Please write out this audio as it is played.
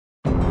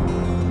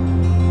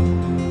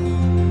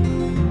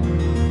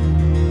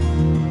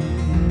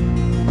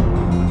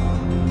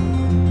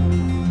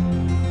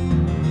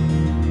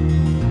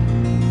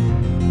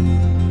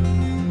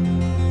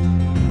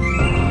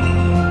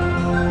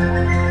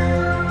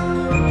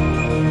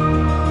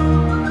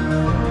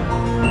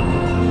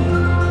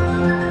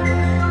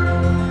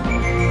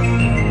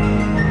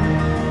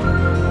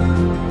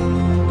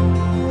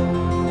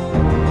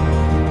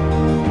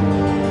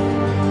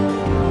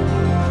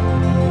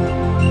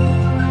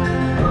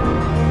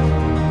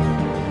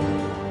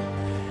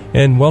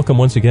And welcome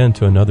once again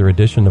to another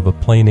edition of A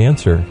Plain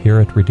Answer here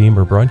at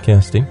Redeemer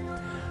Broadcasting.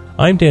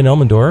 I'm Dan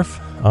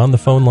Elmendorf. On the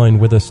phone line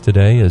with us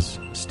today is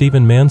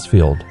Stephen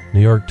Mansfield,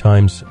 New York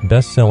Times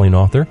best-selling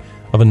author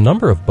of a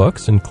number of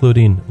books,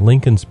 including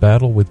Lincoln's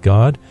Battle with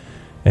God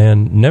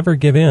and Never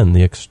Give In,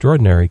 the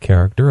extraordinary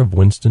character of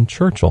Winston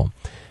Churchill.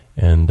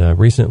 And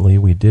recently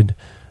we did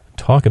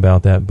talk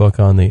about that book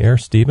on the air.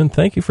 Stephen,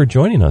 thank you for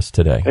joining us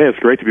today. Hey, it's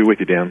great to be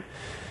with you, Dan.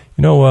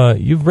 You know,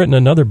 you've written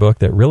another book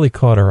that really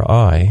caught our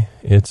eye.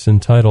 It's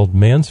entitled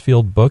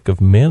Mansfield Book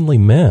of Manly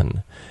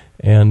Men.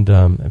 And,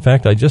 in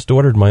fact, I just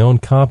ordered my own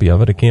copy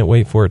of it. I can't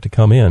wait for it to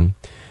come in.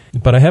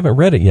 But I haven't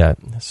read it yet.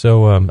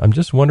 So I'm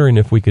just wondering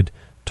if we could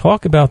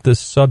talk about this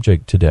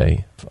subject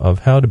today of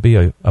how to be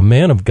a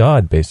man of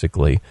God,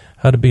 basically,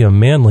 how to be a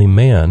manly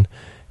man.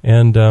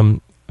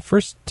 And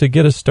first, to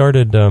get us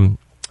started,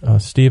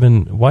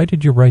 Stephen, why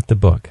did you write the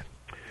book?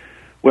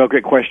 Well,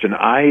 great question.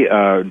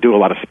 I do a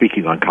lot of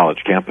speaking on college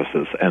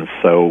campuses, and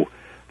so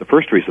the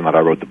first reason that I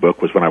wrote the book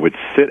was when I would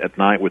sit at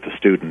night with the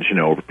students,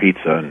 over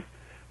pizza, and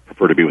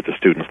prefer to be with the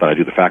students than I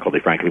do the faculty,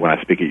 frankly, when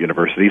I speak at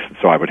universities.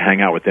 So I would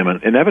hang out with them,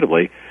 and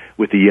inevitably,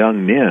 with the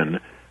young men,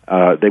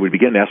 they would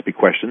begin to ask me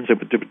questions.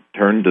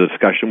 The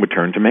discussion would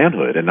turn to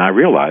manhood, and I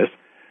realized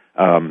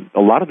a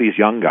lot of these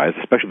young guys,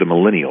 especially the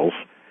millennials,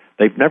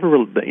 they've never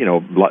really,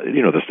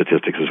 the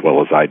statistics as well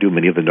as I do.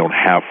 Many of them don't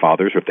have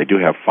fathers, or if they do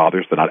have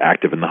fathers, they're not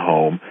active in the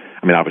home.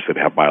 I mean, obviously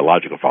they have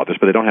biological fathers,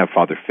 but they don't have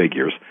father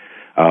figures.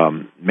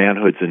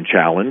 Manhood's in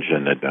challenge,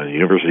 and at a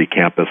university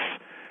campus,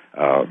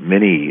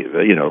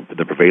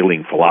 the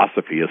prevailing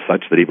philosophy is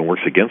such that even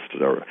works against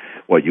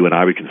what you and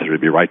I would consider to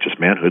be righteous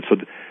manhood. So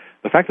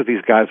the fact that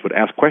these guys would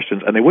ask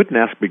questions, and they wouldn't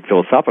ask big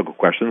philosophical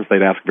questions,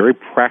 they'd ask very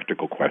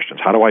practical questions.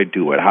 How do I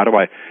do it?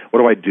 What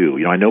do I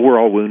do? I know we're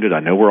all wounded, I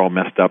know we're all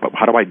messed up, but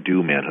how do I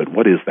do manhood?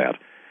 What is that?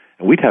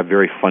 And we'd have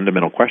very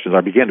fundamental questions.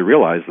 I began to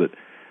realize that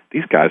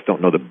these guys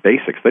don't know the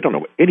basics. They don't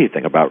know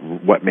anything about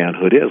what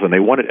manhood is, and they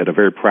want it at a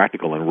very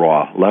practical and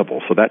raw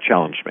level. So that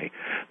challenged me.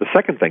 The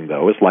second thing,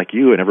 though, is like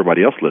you and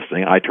everybody else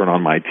listening, I turn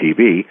on my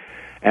TV,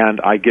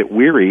 and I get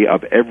weary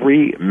of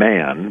every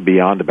man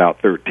beyond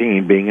about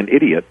 13 being an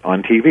idiot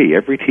on TV.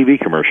 Every TV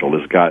commercial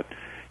has got,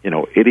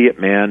 idiot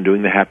man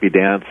doing the happy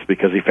dance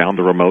because he found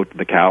the remote in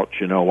the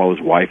couch, while his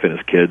wife and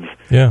his kids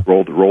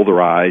roll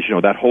their eyes.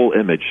 That whole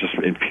image just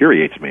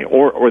infuriates me.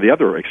 Or the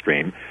other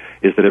extreme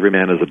is that every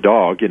man is a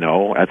dog,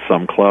 at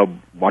some club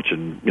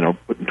watching,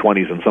 putting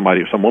 20s in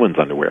some woman's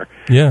underwear.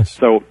 Yes.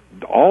 So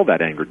all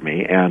that angered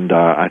me, and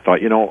I thought,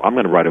 I'm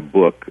going to write a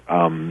book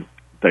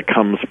that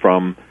comes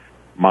from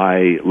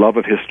my love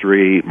of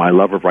history, my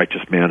love of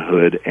righteous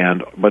manhood,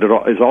 but it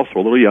is also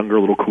a little younger,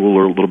 a little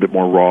cooler, a little bit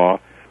more raw,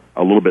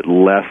 a little bit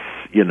less,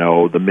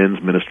 the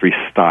men's ministry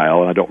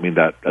style. And I don't mean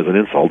that as an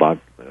insult.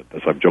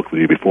 As I've joked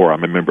with you before,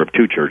 I'm a member of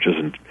two churches,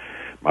 and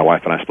my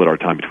wife and I split our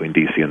time between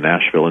D.C. and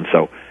Nashville, and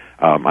so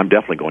I'm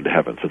definitely going to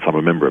heaven since I'm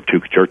a member of two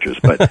churches.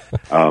 But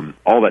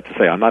all that to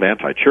say, I'm not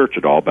anti-church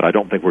at all, but I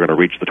don't think we're going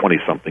to reach the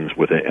 20-somethings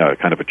with a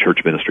kind of a church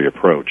ministry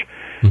approach.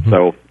 Mm-hmm.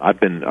 So I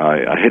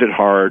hit it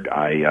hard.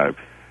 I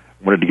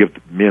wanted to give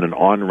men an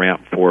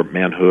on-ramp for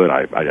manhood.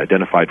 I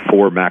identified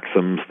 4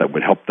 maxims that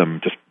would help them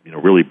just,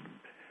 really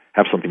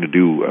have something to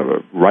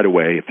do right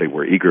away if they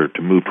were eager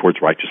to move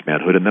towards righteous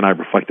manhood. And then I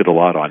reflected a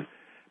lot on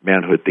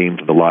manhood themes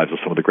in the lives of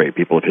some of the great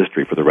people of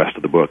history for the rest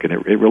of the book, and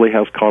it really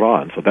has caught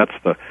on. So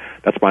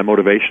that's my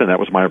motivation. That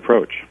was my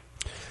approach.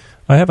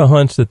 I have a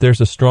hunch that there's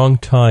a strong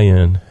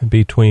tie-in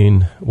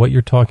between what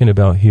you're talking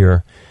about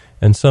here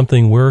and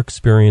something we're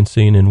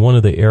experiencing in one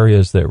of the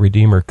areas that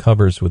Redeemer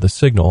covers with a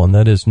signal, and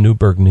that is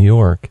Newburgh, New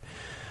York.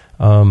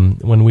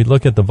 When we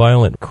look at the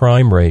violent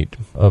crime rate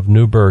of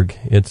Newburgh,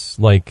 it's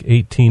like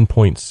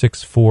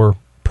 18.64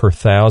 per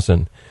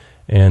 1,000,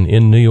 and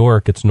in New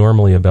York, it's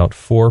normally about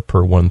 4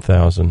 per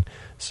 1,000.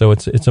 So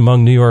it's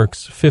among New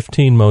York's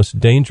 15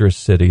 most dangerous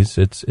cities.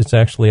 It's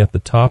actually at the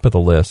top of the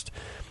list,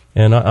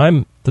 and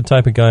I'm the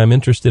type of guy, I'm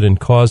interested in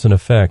cause and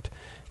effect,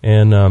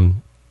 and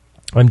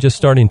I'm just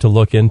starting to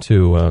look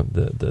into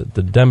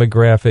the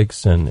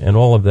demographics and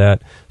all of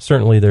that.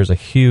 Certainly there's a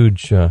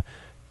huge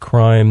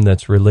crime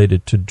that's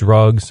related to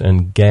drugs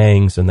and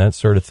gangs and that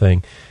sort of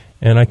thing.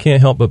 And I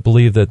can't help but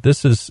believe that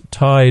this is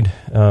tied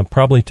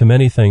probably to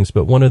many things,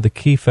 but one of the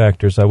key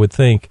factors, I would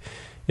think,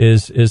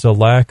 is a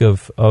lack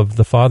of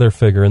the father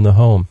figure in the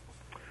home.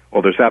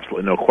 Well, there's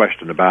absolutely no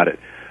question about it.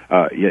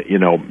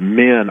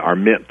 Men are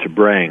meant to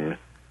bring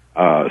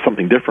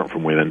something different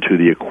from women to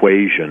the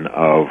equation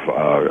of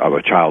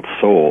a child's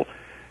soul.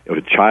 If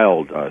a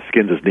child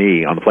skins his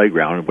knee on the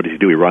playground, what does he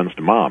do? He runs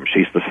to mom.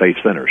 She's the safe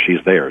center.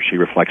 She's there. She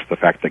reflects the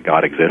fact that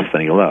God exists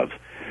and he loves.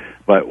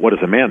 But what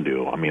does a man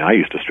do? I mean, I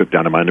used to strip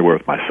down to my underwear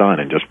with my son,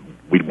 and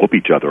we'd whoop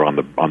each other on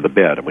the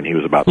bed when he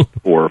was about 3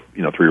 or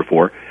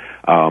 4.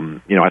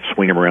 I'd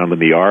swing him around in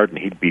the yard, and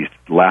he'd be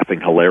laughing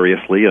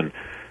hilariously, and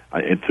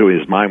through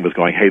his mind was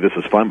going, hey, this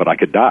is fun, but I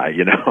could die,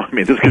 I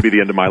mean, this could be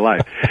the end of my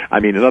life. I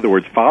mean, in other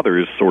words,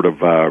 fathers sort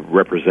of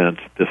represent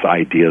this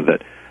idea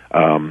that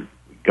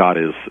God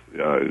is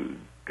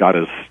God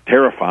is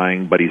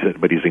terrifying, but he's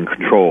in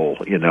control,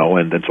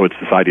 and then so it's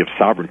this idea of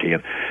sovereignty.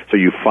 And so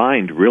you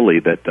find really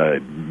that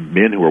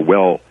men who are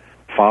well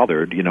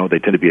fathered, they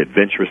tend to be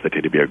adventurous, they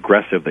tend to be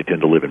aggressive, they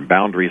tend to live in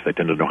boundaries, they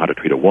tend to know how to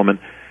treat a woman.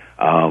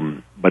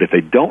 But if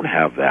they don't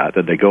have that,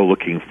 then they go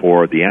looking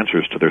for the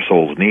answers to their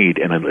soul's need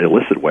in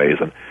illicit ways.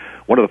 And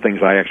one of the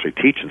things I actually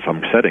teach in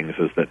some settings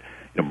is that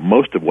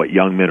most of what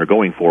young men are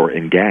going for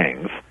in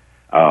gangs,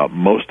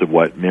 most of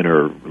what men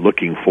are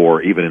looking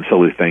for, even in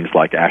silly things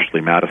like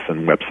Ashley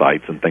Madison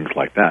websites and things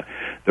like that,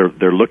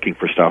 they're looking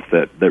for stuff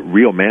that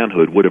real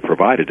manhood would have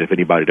provided if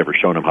anybody had ever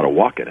shown them how to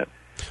walk in it.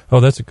 Oh,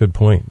 that's a good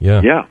point.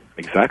 Yeah. Yeah,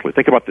 exactly.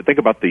 Think about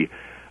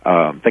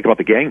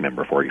the gang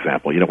member, for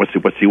example.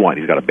 What's he want?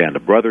 He's got a band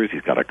of brothers.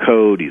 He's got a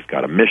code. He's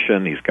got a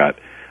mission.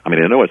 I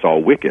know it's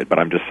all wicked, but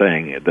I'm just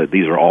saying that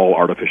these are all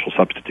artificial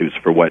substitutes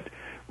for what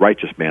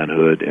righteous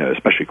manhood,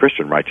 especially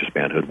Christian righteous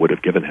manhood, would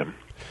have given him.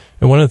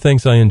 And one of the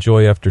things I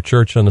enjoy after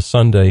church on a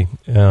Sunday,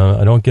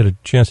 I don't get a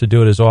chance to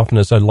do it as often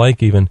as I'd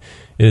like even,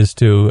 is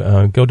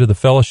to go to the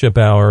fellowship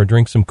hour,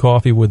 drink some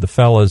coffee with the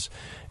fellas,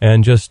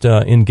 and just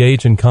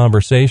engage in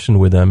conversation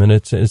with them. And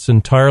it's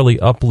entirely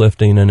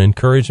uplifting and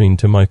encouraging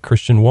to my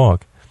Christian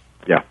walk.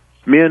 Yeah.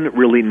 Men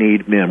really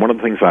need men. One of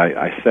the things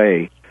I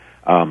say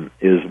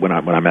is when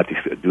I'm at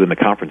doing the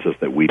conferences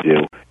that we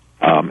do,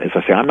 is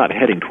I say I'm not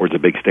heading towards a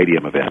big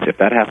stadium event. If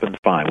that happens,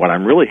 fine. What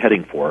I'm really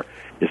heading for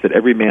is that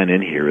every man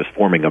in here is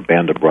forming a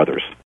band of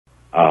brothers.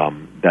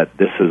 That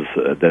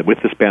with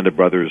this band of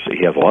brothers,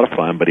 he has a lot of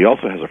fun, but he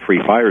also has a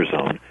free fire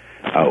zone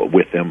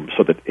with them,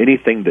 so that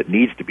anything that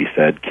needs to be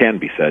said can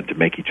be said to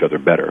make each other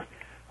better.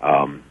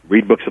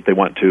 Read books if they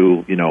want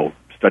to,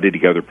 study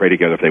together, pray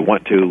together if they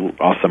want to.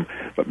 Awesome,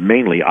 but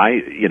mainly,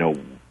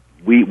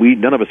 we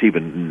none of us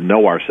even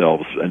know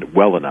ourselves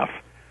well enough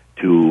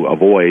to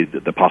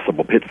avoid the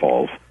possible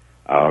pitfalls.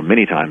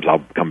 Many times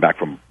I'll come back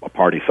from a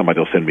party, somebody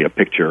will send me a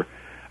picture,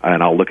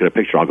 and I'll look at a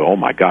picture, I'll go, oh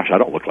my gosh, I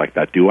don't look like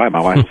that, do I?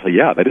 My wife will say,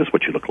 yeah, that is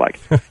what you look like.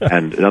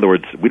 And in other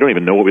words, we don't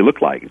even know what we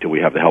look like until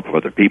we have the help of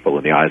other people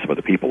and the eyes of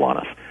other people on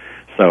us.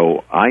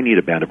 So I need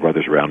a band of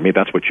brothers around me.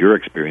 That's what you're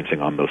experiencing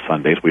on those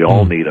Sundays. We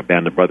all need a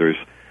band of brothers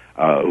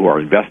who are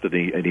invested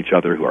in each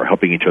other, who are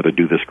helping each other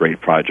do this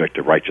great project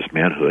of righteous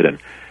manhood,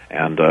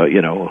 and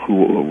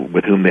who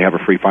with whom they have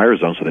a free fire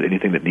zone, so that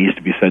anything that needs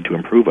to be said to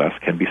improve us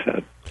can be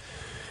said.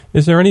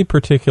 Is there any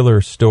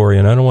particular story,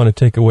 and I don't want to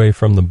take away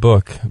from the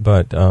book,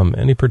 but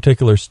any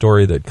particular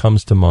story that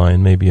comes to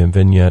mind, maybe a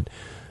vignette,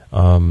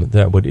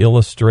 that would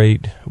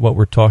illustrate what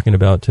we're talking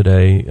about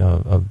today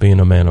of being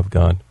a man of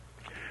God?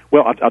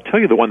 Well, I'll tell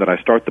you the one that I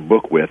start the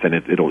book with, and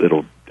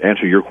it'll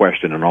answer your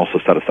question and also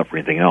set us up for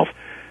anything else.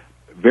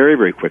 Very,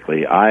 very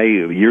quickly, I,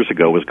 years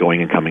ago, was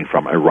going and coming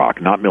from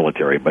Iraq, not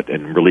military, but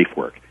in relief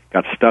work.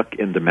 Got stuck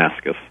in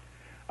Damascus.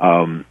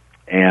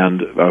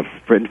 And a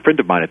friend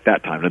of mine at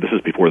that time, now this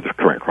is before the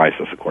current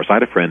crisis, of course, I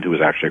had a friend who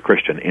was actually a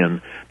Christian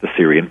in the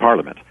Syrian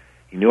parliament.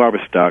 He knew I was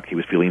stuck. He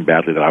was feeling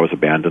badly that I was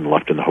abandoned and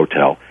left in the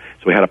hotel.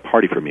 So he had a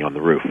party for me on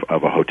the roof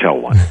of a hotel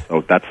once.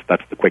 So that's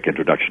the quick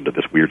introduction to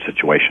this weird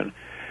situation.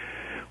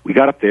 We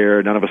got up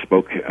there. None of us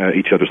spoke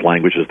each other's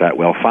languages that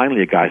well.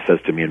 Finally, a guy says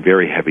to me in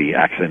very heavy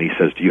accent, he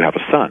says, do you have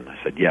a son? I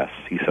said, yes.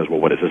 He says, well,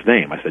 what is his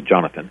name? I said,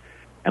 Jonathan.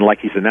 And like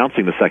he's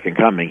announcing the second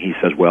coming, he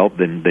says, well,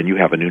 then you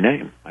have a new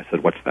name. I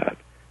said, what's that?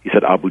 He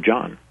said, Abu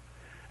John.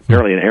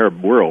 Apparently in the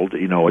Arab world,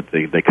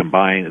 they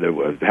combine,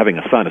 having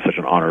a son is such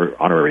an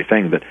honorary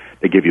thing that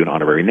they give you an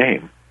honorary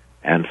name.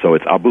 And so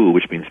it's Abu,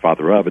 which means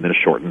father of, and then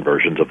shortened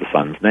versions of the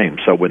son's name.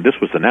 So when this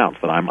was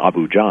announced that I'm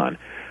Abu John,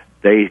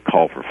 they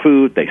call for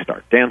food, they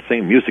start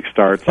dancing, music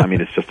starts. I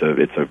mean, it's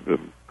a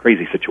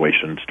crazy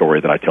situation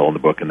story that I tell in the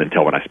book and then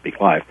tell when I speak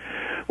live.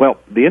 Well,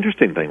 the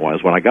interesting thing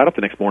was when I got up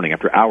the next morning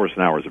after hours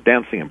and hours of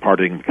dancing and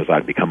partying because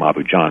I'd become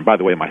Abu John. By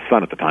the way, my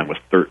son at the time was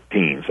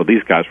 13, so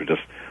these guys were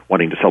just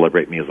wanting to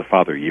celebrate me as a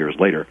father years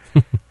later.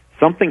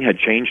 Something had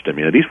changed in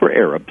me. Now, these were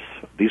Arabs,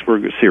 these were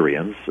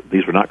Syrians,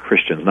 these were not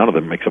Christians. None of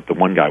them, except the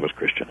one guy, was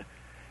Christian.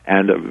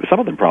 And some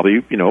of them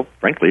probably,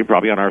 frankly,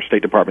 probably on our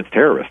State Department's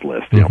terrorist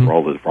list,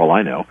 for all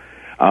I know.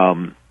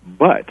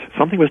 But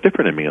something was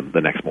different in me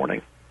the next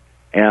morning.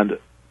 And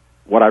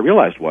what I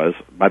realized was,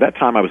 by that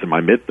time I was in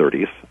my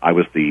mid-30s. I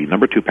was the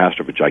number 2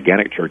 pastor of a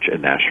gigantic church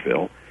in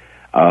Nashville.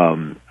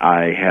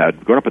 I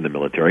had grown up in the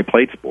military,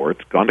 played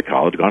sports, gone to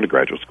college, gone to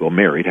graduate school,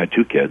 married, had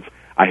 2 kids.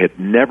 I had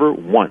never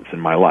once in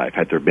my life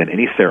had there been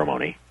any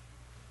ceremony,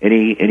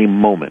 any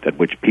moment at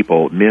which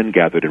men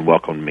gathered and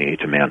welcomed me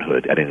to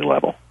manhood at any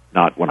level.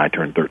 Not when I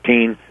turned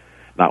 13,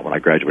 not when I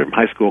graduated from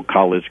high school,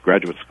 college,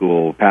 graduate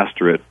school,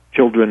 pastorate,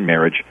 children,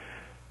 marriage.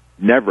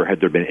 Never had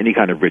there been any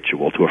kind of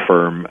ritual to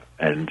affirm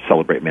and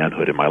celebrate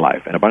manhood in my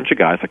life. And a bunch of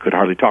guys I could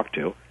hardly talk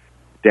to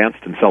danced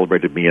and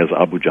celebrated me as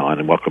Abu John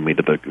and welcomed me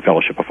to the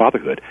Fellowship of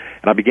Fatherhood.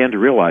 And I began to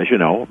realize,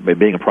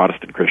 being a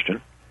Protestant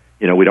Christian,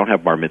 we don't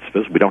have bar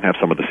mitzvahs. We don't have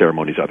some of the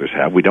ceremonies others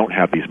have. We don't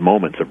have these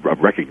moments of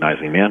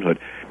recognizing manhood.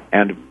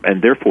 And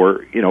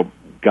therefore,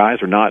 guys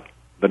they're not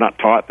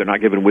taught, they're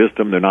not given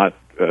wisdom, they're not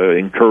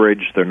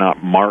encouraged, they're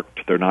not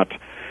marked, they're not,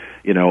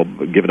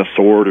 given a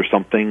sword or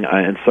something.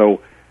 And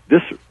so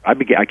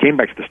I came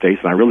back to the States,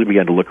 and I really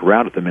began to look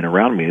around at the men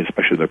around me,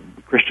 especially the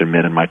Christian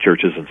men in my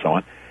churches and so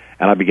on.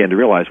 And I began to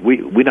realize we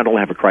not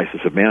only have a crisis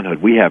of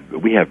manhood, we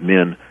have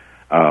men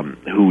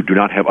who do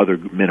not have other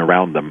men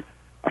around them,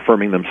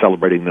 affirming them,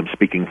 celebrating them,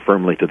 speaking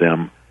firmly to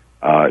them,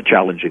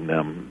 challenging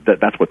them.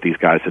 That's what these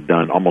guys had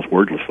done almost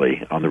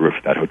wordlessly on the roof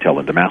of that hotel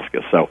in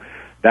Damascus. So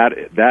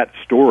that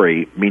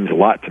story means a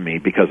lot to me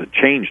because it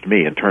changed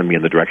me and turned me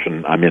in the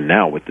direction I'm in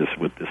now with this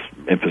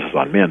emphasis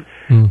on men.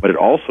 But it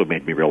also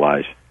made me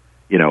realize,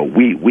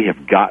 we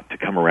have got to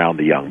come around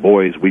the young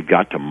boys. We've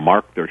got to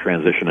mark their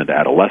transition into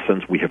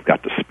adolescence. We have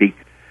got to speak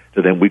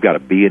to them. We've got to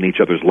be in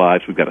each other's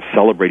lives. We've got to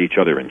celebrate each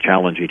other and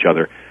challenge each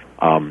other.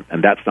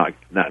 And that's not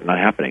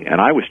happening. And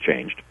I was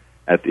changed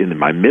in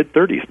my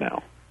mid-30s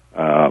now,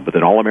 with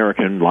an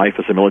all-American life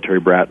as a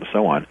military brat and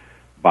so on,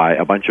 by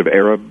a bunch of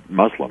Arab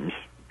Muslims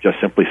just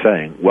simply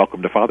saying,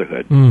 "Welcome to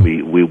fatherhood.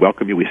 We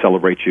welcome you. We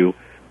celebrate you.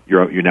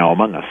 You're now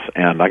among us."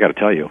 And I got to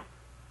tell you,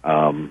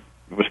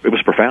 it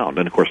was profound.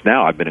 And of course,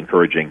 now I've been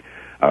encouraging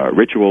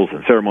rituals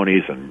and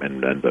ceremonies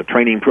and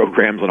training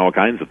programs and all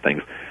kinds of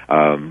things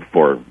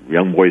for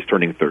young boys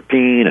turning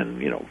 13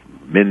 and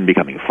men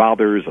becoming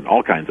fathers and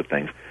all kinds of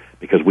things,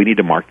 because we need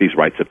to mark these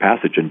rites of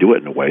passage and do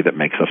it in a way that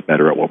makes us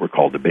better at what we're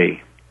called to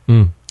be.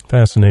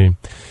 Fascinating.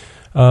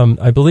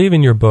 I believe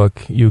in your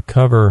book you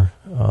cover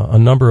a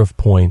number of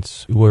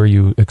points where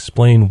you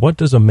explain what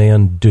does a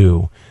man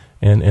do,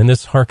 and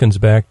this harkens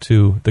back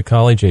to the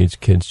college-age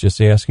kids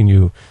just asking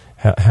you,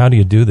 how do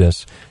you do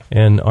this?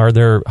 And are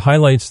there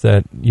highlights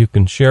that you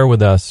can share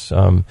with us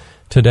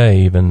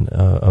today even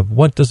of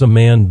what does a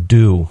man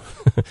do?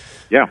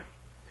 Yeah.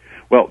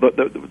 Well,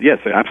 yes,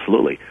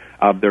 absolutely.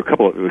 There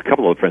are a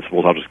couple of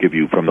principles I'll just give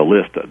you from the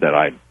list that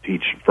I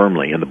teach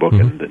firmly in the book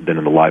and then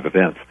in the live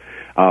events.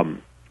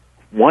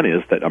 One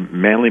is that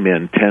manly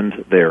men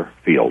tend their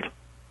field.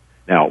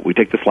 Now, we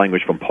take this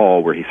language from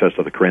Paul where he says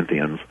to the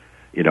Corinthians,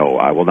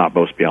 I will not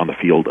boast beyond the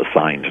field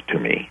assigned to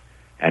me.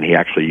 And he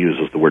actually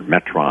uses the word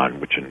metron,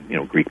 which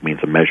in Greek means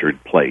a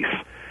measured place.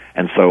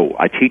 And so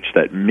I teach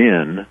that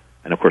men,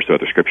 and of course there are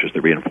other scriptures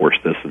that reinforce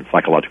this in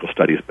psychological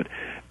studies, but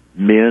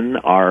men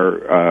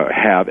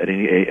have at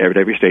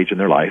every stage in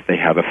their life, they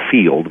have a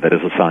field that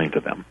is assigned to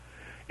them.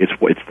 It's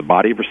the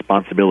body of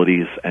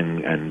responsibilities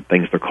and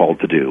things they're called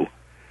to do.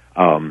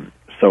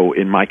 So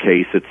in my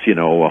case, it's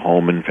a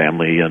home and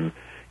family and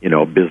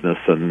business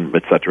and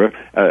etc.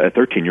 A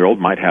 13-year-old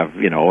might have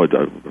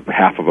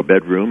half of a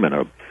bedroom and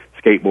a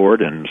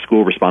skateboard and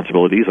school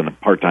responsibilities and a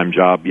part-time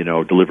job,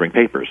 delivering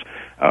papers,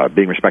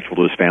 being respectful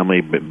to his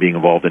family, being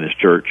involved in his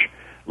church,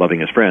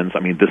 loving his friends. I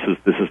mean, this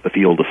is the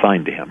field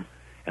assigned to him.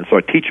 And so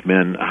I teach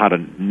men how to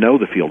know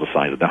the field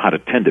assigned to them, how to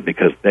tend it,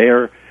 because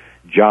their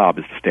job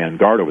is to stand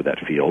guard over that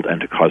field and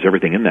to cause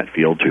everything in that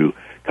field to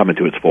come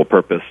into its full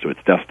purpose, to its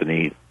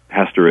destiny,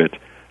 pastor it,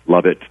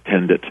 love it,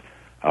 tend it,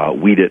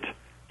 weed it,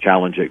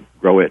 challenge it,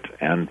 grow it,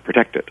 and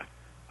protect it.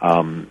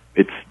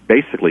 It's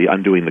basically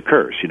undoing the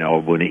curse.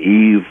 When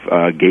Eve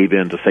gave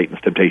in to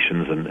Satan's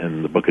temptations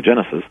in the book of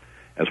Genesis,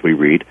 as we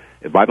read,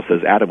 the Bible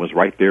says Adam was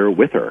right there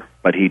with her,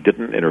 but he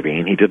didn't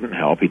intervene, he didn't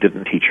help, he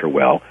didn't teach her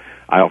well.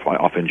 I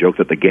often joke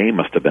that the game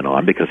must have been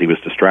on because he was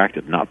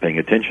distracted, not paying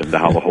attention to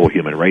how the whole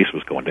human race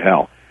was going to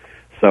hell.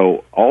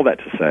 So all that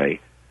to say,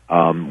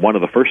 one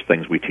of the first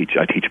things I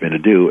teach men to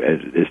do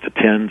is to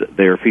tend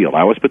their field.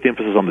 I always put the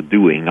emphasis on the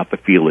doing, not the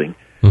feeling,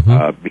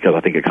 because I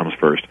think it comes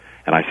first,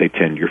 and I say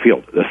tend your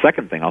field. The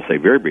second thing I'll say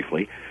very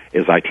briefly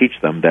is I teach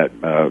them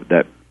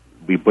that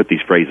we put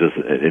these phrases,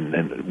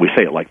 and we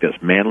say it like this: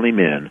 manly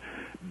men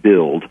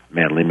build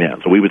manly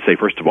men. So we would say,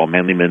 first of all,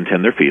 manly men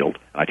tend their field.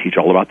 I teach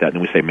all about that, and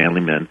then we say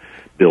manly men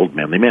build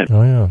manly men.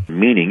 Oh, yeah.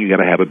 Meaning you got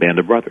to have a band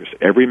of brothers.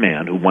 Every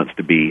man who wants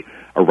to be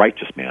a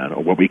righteous man,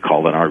 or what we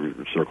call in our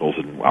circles,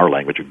 in our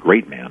language, a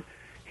great man,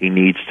 he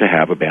needs to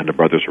have a band of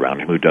brothers around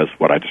him who does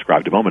what I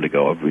described a moment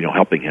ago of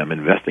helping him,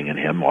 investing in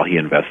him while he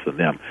invests in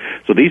them.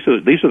 So these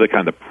are the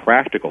kind of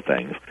practical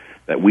things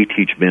that we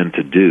teach men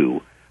to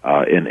do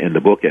in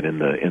the book and in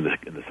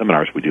the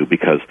seminars we do,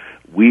 because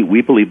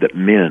we believe that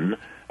men,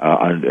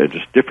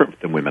 just different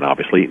than women,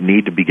 obviously,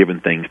 need to be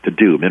given things to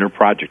do. Men are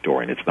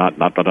project-oriented. It's not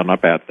a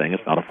bad thing.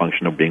 It's not a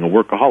function of being a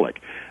workaholic.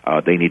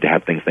 They need to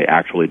have things they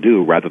actually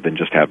do rather than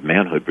just have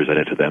manhood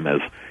presented to them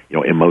as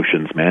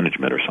emotions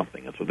management or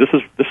something. And so this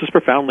is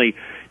profoundly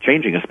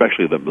changing,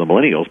 especially the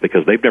millennials,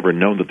 because they've never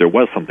known that there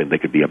was something they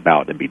could be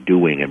about and be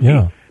doing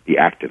and be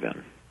active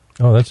in.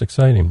 Oh, that's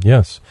exciting.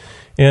 Yes.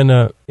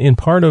 And in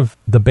part of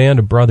the band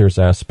of brothers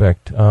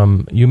aspect,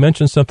 you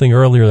mentioned something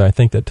earlier that I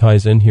think that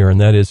ties in here,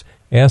 and that is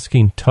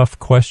asking tough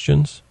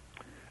questions.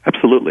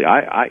 Absolutely.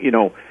 I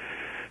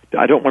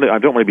don't want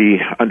to be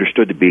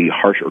understood to be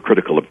harsh or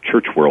critical of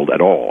church world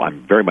at all.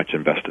 I'm very much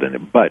invested in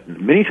it. But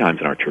many times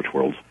in our church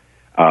worlds,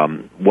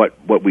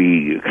 what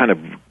we kind of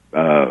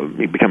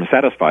become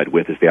satisfied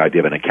with is the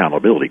idea of an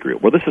accountability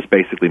group. Well, this is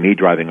basically me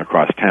driving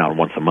across town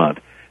once a month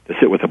to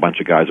sit with a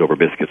bunch of guys over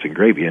biscuits and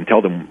gravy and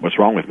tell them what's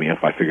wrong with me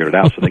if I figured it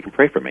out so they can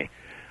pray for me.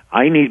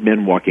 I need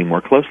men walking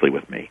more closely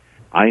with me.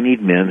 I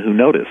need men who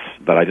notice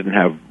that I didn't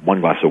have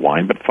one glass of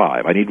wine, but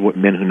 5. I need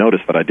men who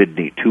notice that I didn't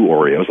eat 2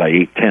 Oreos, I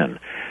ate 10.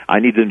 I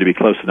need them to be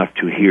close enough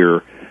to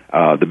hear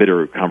the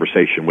bitter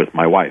conversation with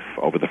my wife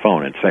over the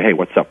phone and say, hey,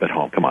 what's up at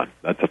home? Come on.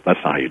 That's not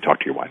how you talk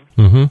to your wife.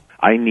 Mm-hmm.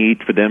 I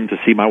need for them to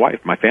see my wife,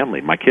 my family,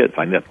 my kids.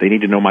 They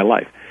need to know my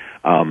life.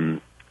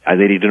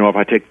 They need to know if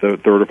I take the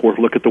third or fourth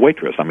look at the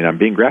waitress. I mean, I'm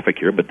being graphic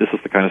here, but this is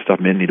the kind of stuff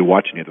men need to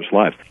watch in each other's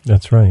lives.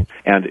 That's right.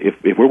 And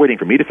if we're waiting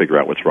for me to figure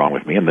out what's wrong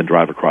with me and then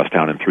drive across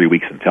town in 3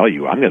 weeks and tell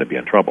you, I'm going to be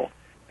in trouble.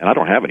 And I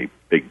don't have any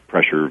big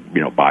pressure,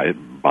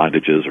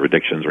 bondages or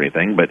addictions or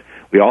anything, but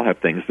we all have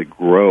things that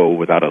grow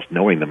without us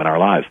knowing them in our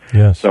lives.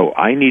 Yes. So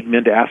I need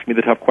men to ask me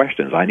the tough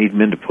questions. I need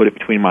men to put it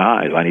between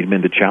my eyes. I need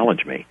men to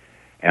challenge me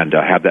and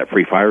have that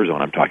free fire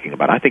zone I'm talking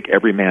about. I think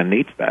every man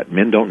needs that.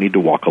 Men don't need to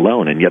walk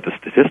alone, and yet the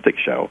statistics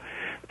show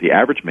the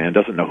average man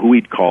doesn't know who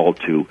he'd call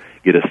to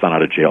get his son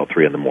out of jail at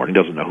 3 a.m,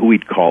 doesn't know who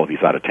he'd call if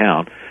he's out of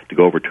town to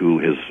go over to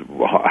his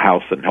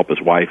house and help his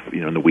wife,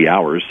 in the wee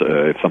hours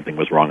if something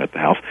was wrong at the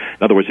house.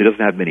 In other words, he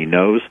doesn't have many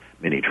knows,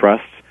 many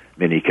trusts,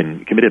 many he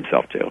can commit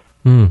himself to.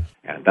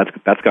 And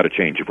that's got to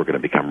change if we're going to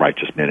become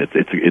righteous men.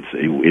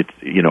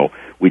 It's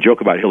we joke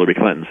about Hillary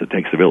Clinton's "It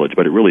takes a village,"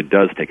 but it really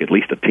does take at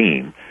least a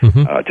team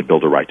to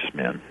build a righteous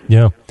man.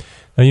 Yeah.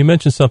 Now, you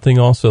mentioned something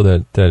also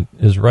that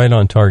is right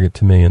on target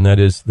to me, and that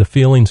is the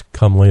feelings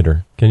come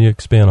later. Can you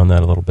expand on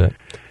that a little bit?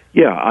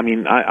 Yeah, I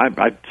mean,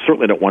 I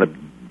certainly don't want to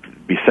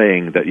be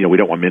saying that, we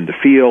don't want men to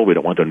feel, we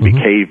don't want them to be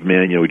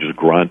cavemen, we just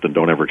grunt and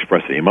don't ever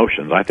express any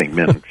emotions. I think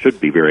men should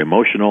be very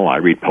emotional. I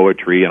read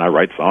poetry and I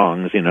write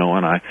songs, and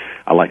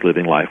I like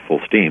living life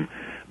full steam.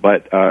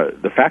 But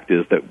the fact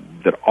is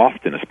that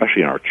often,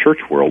 especially in our church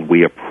world,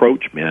 we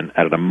approach men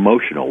at an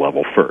emotional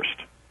level first.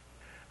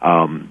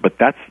 But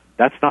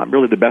that's not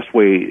really the best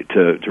way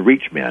to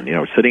reach men.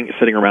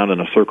 Sitting around in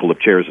a circle of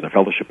chairs in a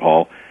fellowship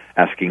hall,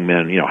 asking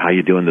men, how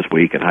you doing this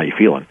week and how you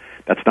feeling.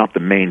 That's not the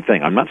main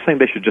thing. I'm not saying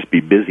they should just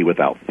be busy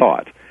without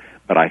thought,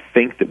 but I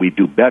think that we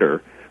do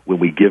better when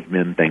we give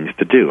men things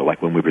to do,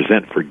 like when we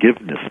present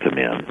forgiveness to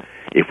men.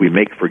 If we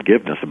make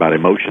forgiveness about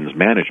emotions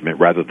management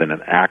rather than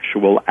an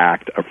actual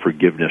act of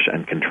forgiveness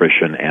and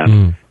contrition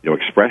and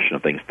expression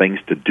of things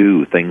to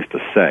do, things to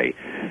say.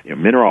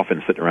 Men are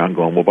often sitting around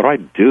going, well, what do I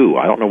do?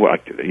 I don't know what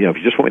if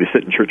you just want me to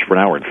sit in church for an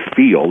hour and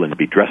feel and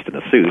be dressed in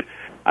a suit,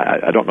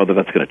 I don't know that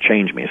that's going to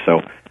change me.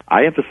 So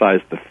I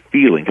emphasize the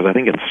feeling, because I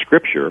think in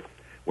Scripture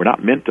we're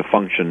not meant to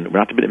function, we're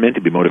not meant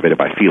to be motivated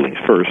by feelings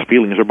first.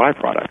 Feelings are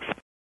byproducts.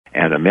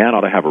 And a man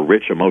ought to have a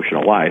rich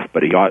emotional life,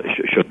 but he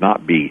should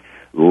not be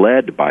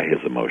led by his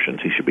emotions.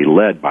 He should be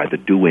led by the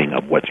doing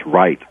of what's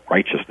right,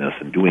 righteousness,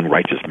 and doing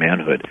righteous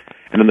manhood.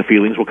 And then the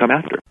feelings will come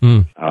after.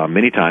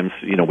 Many times,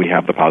 we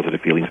have the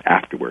positive feelings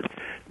afterward.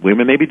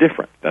 Women may be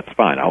different. That's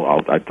fine.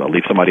 I'll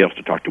leave somebody else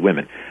to talk to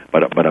women.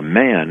 But a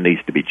man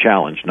needs to be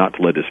challenged not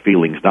to let his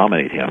feelings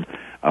dominate him,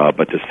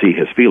 but to see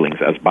his feelings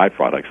as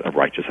byproducts of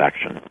righteous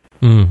action.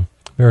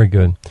 Very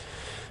good.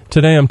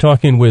 Today I'm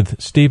talking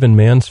with Stephen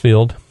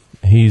Mansfield.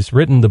 He's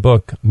written the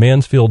book,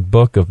 Mansfield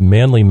Book of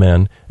Manly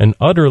Men, an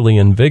utterly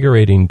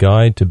invigorating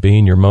guide to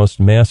being your most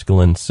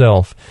masculine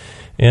self.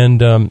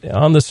 And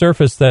on the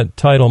surface, that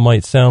title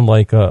might sound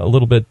like a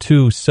little bit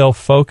too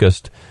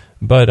self-focused,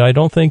 but I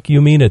don't think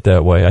you mean it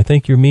that way. I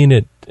think you mean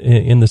it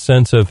in the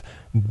sense of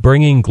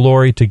bringing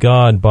glory to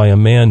God by a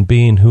man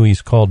being who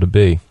he's called to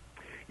be.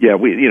 Yeah,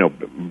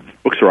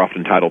 books are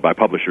often titled by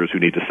publishers who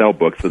need to sell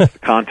books. That's the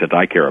content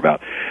I care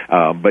about.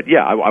 But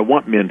yeah, I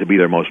want men to be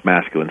their most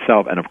masculine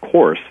self. And of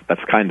course,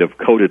 that's kind of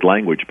coded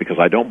language, because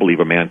I don't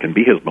believe a man can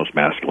be his most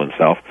masculine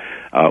self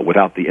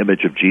without the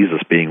image of Jesus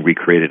being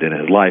recreated in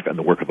his life and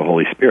the work of the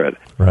Holy Spirit.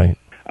 Right.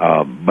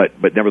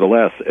 But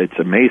nevertheless, it's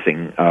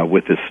amazing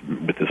with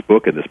this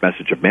book and this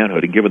message of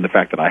manhood, and given the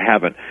fact that I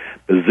haven't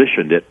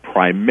positioned it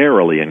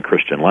primarily in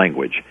Christian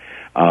language,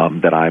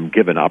 that I'm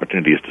given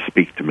opportunities to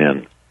speak to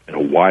men in a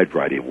wide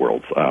variety of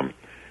worlds,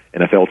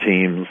 NFL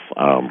teams,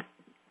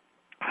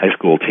 high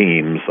school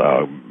teams,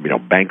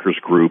 bankers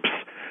groups,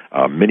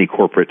 many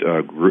corporate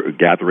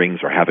gatherings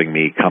are having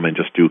me come and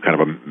just do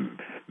kind of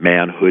a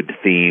manhood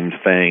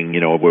themed thing,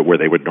 where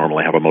they would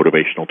normally have a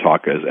motivational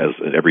talk as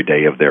every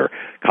day of their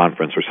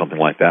conference or something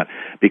like that,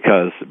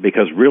 because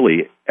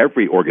really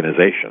every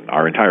organization,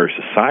 our entire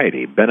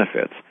society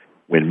benefits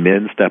when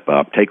men step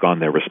up, take on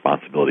their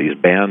responsibilities,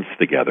 bands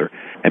together,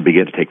 and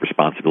begin to take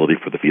responsibility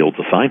for the fields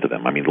assigned to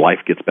them. I mean, life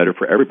gets better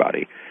for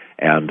everybody.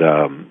 And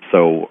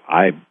so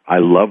I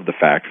love the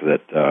fact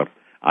that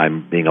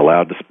I'm being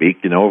allowed to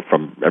speak,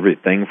 from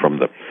everything from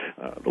the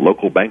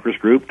local bankers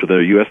group to the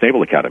U.S.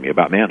 Naval Academy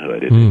about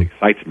manhood. It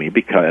excites me,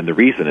 and the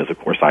reason is, of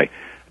course, I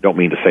don't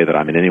mean to say that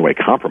I'm in any way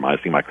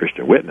compromising my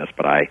Christian witness,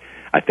 but I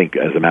think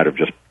as a matter of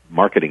just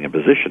marketing and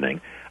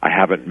positioning, I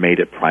haven't made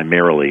it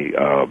primarily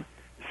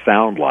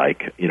sound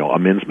like, a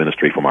men's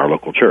ministry from our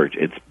local church.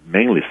 It's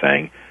mainly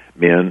saying,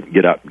 men,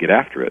 get up, get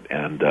after it.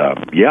 And,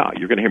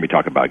 you're going to hear me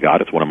talk about God.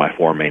 It's one of my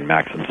 4 main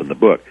maxims in the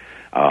book.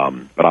 But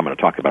I'm going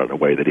to talk about it in a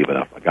way that even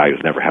a guy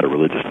who's never had a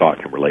religious thought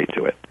can relate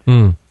to it.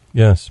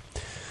 Yes.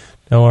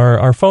 Now,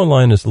 our phone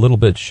line is a little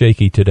bit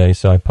shaky today,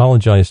 so I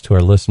apologize to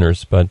our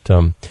listeners. But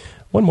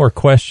one more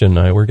question.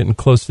 We're getting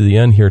close to the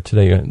end here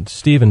today.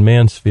 Stephen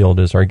Mansfield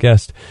is our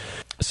guest.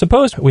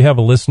 Suppose we have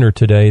a listener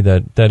today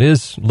that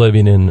is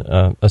living in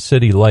a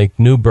city like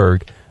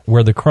Newburgh,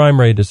 where the crime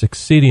rate is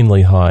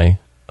exceedingly high,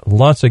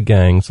 lots of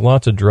gangs,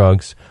 lots of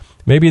drugs.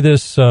 Maybe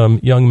this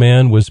young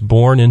man was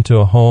born into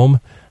a home,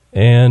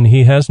 and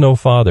he has no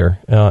father.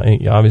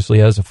 He obviously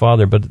has a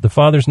father, but the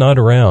father's not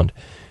around.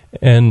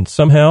 And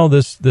somehow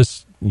this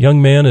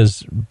young man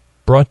is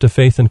brought to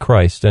faith in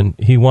Christ, and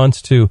he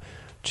wants to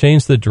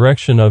change the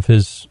direction of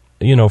his,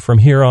 from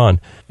here on.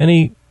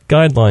 Any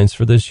guidelines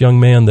for this young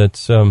man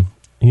that's,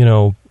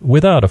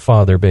 without a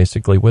father,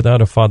 basically,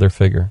 without a father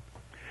figure?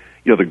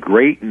 The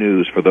great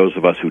news for those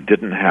of us who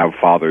didn't have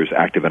fathers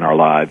active in our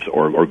lives,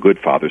 or good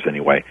fathers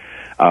anyway,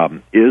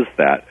 is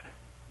that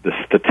the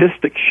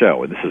statistics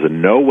show, and this is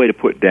in no way to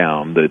put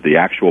down the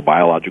actual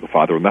biological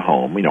father in the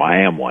home.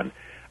 I am one.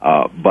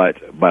 But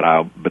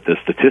the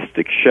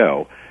statistics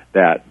show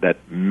that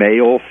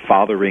male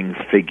fathering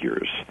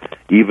figures,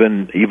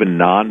 even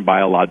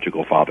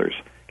non-biological fathers,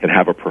 can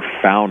have a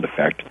profound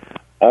effect,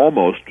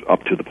 almost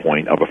up to the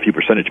point of a few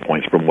percentage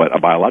points from what a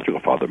biological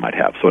father might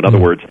have. So in other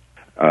words,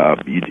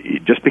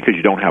 just because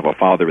you don't have a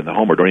father in the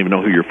home or don't even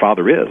know who your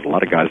father is, a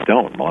lot of guys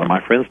don't, a lot of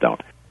my friends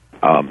don't,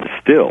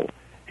 still,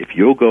 if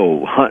you'll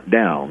go hunt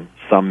down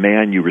some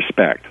man you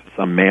respect,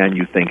 some man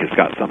you think has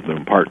got something to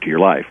impart to your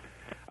life,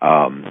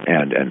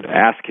 and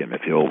ask him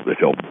if he'll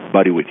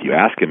buddy with you.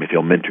 Ask him if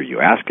he'll mentor you.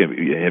 Ask him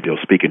if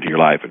he'll speak into your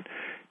life and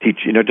teach.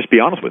 Just be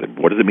honest with him.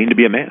 What does it mean to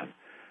be a man?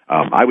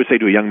 I would say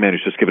to a young man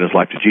who's just given his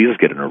life to Jesus,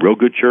 get in a real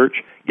good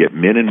church, get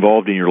men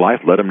involved in your life,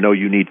 let them know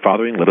you need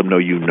fathering, let them know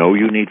you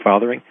need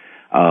fathering,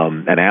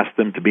 and ask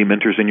them to be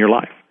mentors in your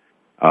life.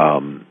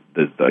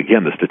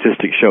 Again, the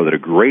statistics show that a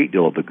great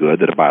deal of the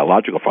good that a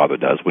biological father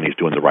does when he's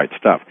doing the right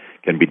stuff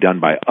can be done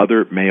by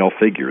other male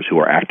figures who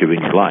are active in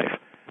your life.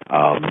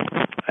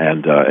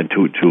 And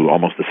to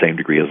almost the same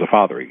degree as a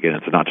father. Again,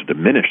 it's not to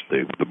diminish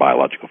the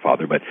biological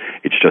father, but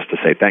it's just to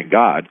say thank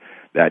God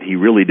that he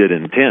really did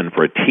intend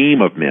for a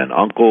team of men,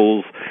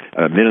 uncles,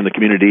 men in the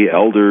community,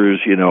 elders,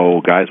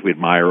 guys we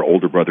admire,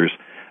 older brothers.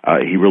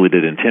 He really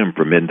did intend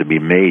for men to be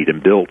made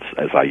and built,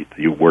 as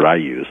the word I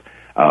use,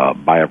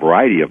 by a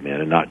variety of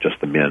men, and not just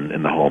the men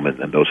in the home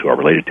and those who are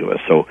related to us.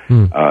 So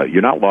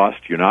you're not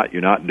lost. You're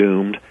not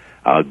doomed.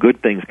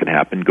 Good things can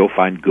happen. Go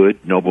find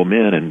good, noble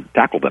men and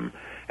tackle them.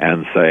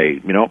 And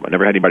say, I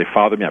never had anybody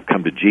father me. I've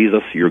come to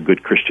Jesus. You're a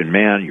good Christian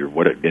man. You're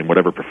in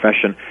whatever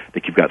profession. I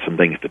think you've got some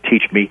things to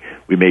teach me.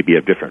 We may be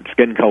of different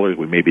skin colors.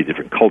 We may be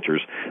different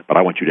cultures. But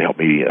I want you to help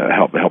me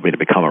help me to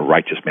become a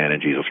righteous man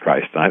in Jesus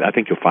Christ. And I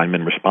think you'll find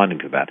men responding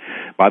to that.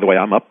 By the way,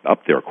 I'm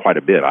up there quite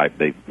a bit.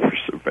 They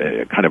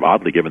kind of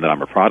oddly, given that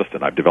I'm a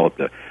Protestant, I've developed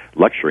a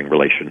lecturing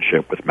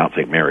relationship with Mount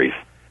St. Mary's.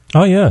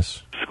 Oh,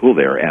 yes. School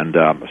there. And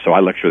so I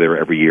lecture there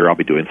every year. I'll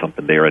be doing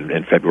something there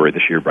in February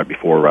this year, right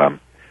before...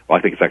 I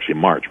think it's actually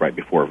March, right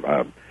before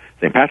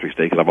St. Patrick's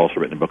Day, because I've also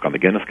written a book on the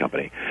Guinness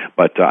Company.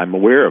 But I'm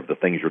aware of the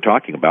things you're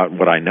talking about, and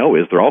what I know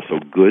is there are also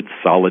good,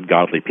 solid,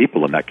 godly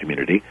people in that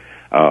community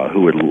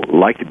who would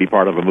like to be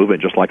part of a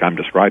movement just like I'm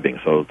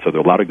describing. So there are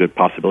a lot of good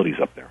possibilities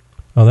up there.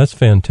 Oh, that's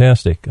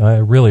fantastic. I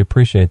really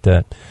appreciate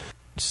that.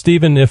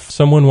 Stephen, if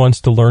someone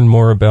wants to learn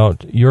more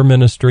about your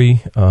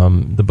ministry,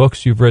 the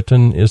books you've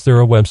written, is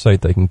there a website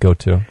they can go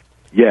to?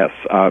 Yes,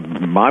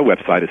 my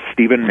website is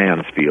Stephen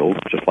Mansfield,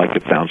 just like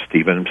it sounds,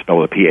 Stephen,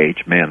 spelled with a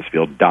PH,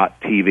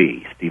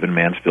 Mansfield.tv,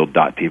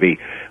 StephenMansfield.tv.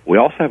 We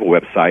also have a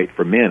website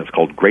for men. It's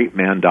called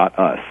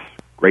GreatMan.us,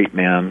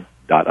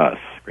 GreatMan.us.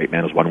 Great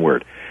Man is one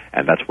word.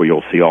 And that's where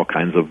you'll see all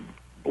kinds of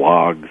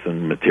blogs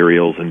and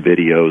materials and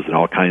videos and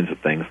all kinds of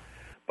things.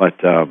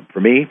 But for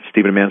me,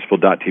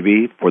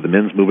 StephenMansfield.tv. For the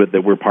men's movement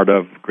that we're part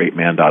of,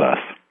 GreatMan.us.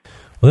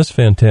 Well, that's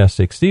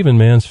fantastic. Stephen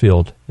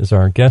Mansfield is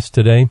our guest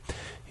today.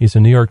 He's a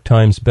New York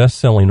Times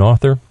best-selling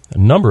author, a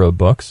number of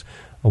books.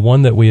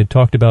 One that we had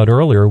talked about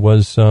earlier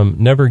was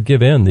Never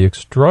Give In, the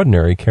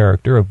extraordinary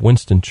character of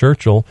Winston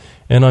Churchill.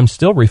 And I'm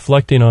still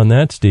reflecting on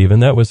that, Stephen.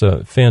 That was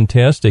a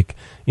fantastic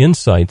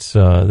insights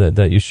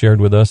that you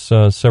shared with us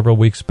several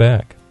weeks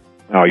back.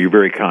 Oh, you're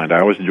very kind. I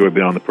always enjoy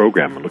being on the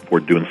program and look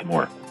forward to doing some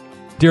more.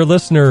 Dear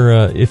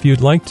listener, if you'd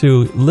like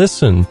to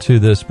listen to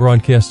this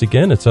broadcast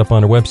again, it's up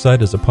on our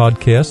website as a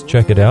podcast.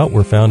 Check it out.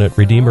 We're found at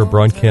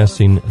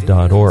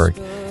RedeemerBroadcasting.org.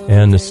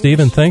 And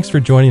Stephen, thanks for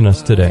joining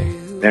us today.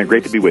 Man,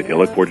 great to be with you. I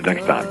look forward to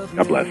next time.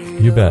 God bless.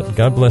 You bet.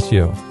 God bless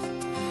you.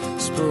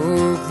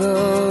 Spoke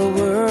the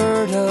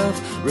word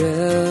of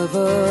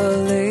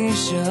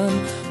revelation,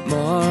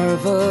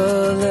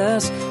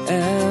 marvelous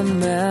and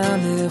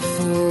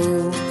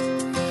manifold.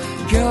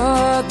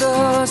 God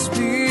the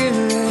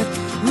Spirit,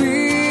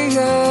 we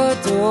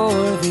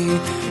adore thee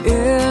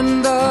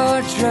in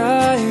the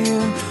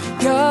triune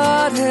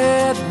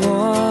Godhead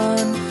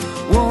one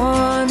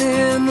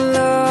in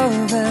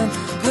love and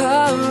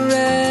power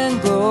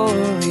and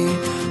glory,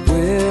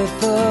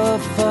 with the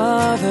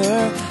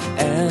Father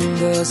and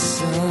the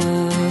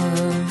Son.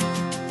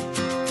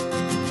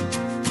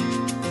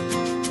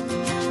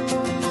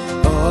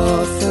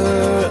 All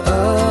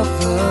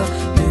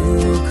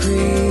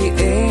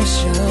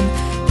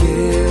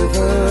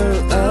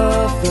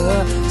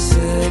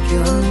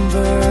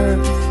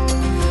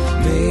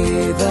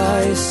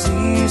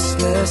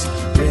ceaseless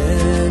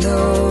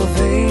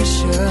renovation.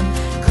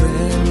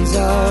 Cleanse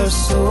our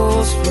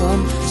souls from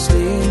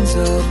stains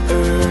of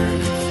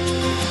earth.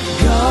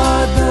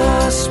 God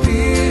the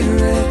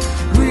Spirit,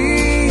 we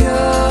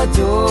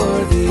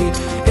adore Thee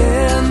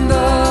in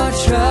the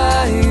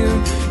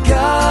triune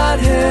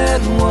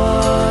Godhead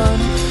one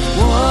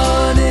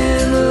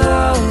in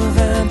love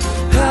and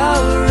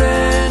power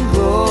and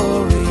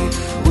glory,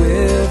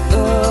 with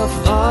the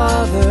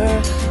Father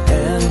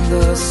and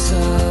the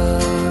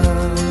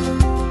Son.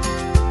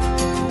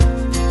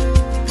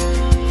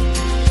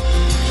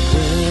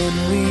 When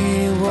we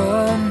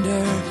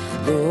wonder,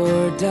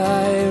 Lord,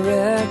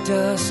 direct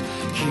us,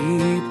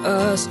 keep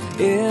us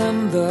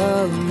in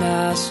the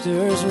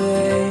Master's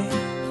way.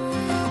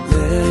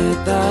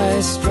 Let Thy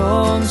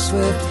strong,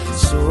 swift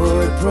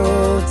sword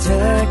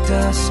protect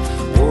us,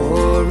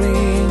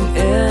 warring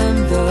in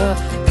the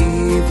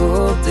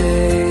evil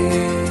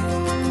day.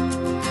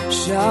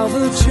 Shall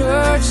the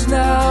church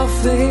now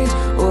faint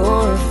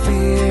or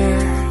fear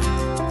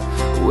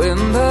when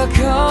the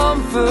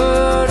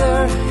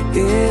Comforter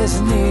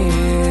is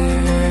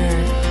near?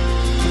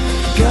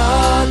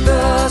 God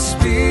the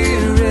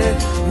Spirit,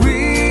 we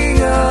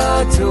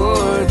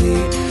adore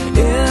Thee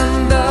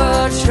in the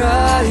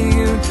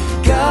triune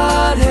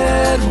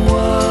Godhead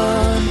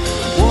one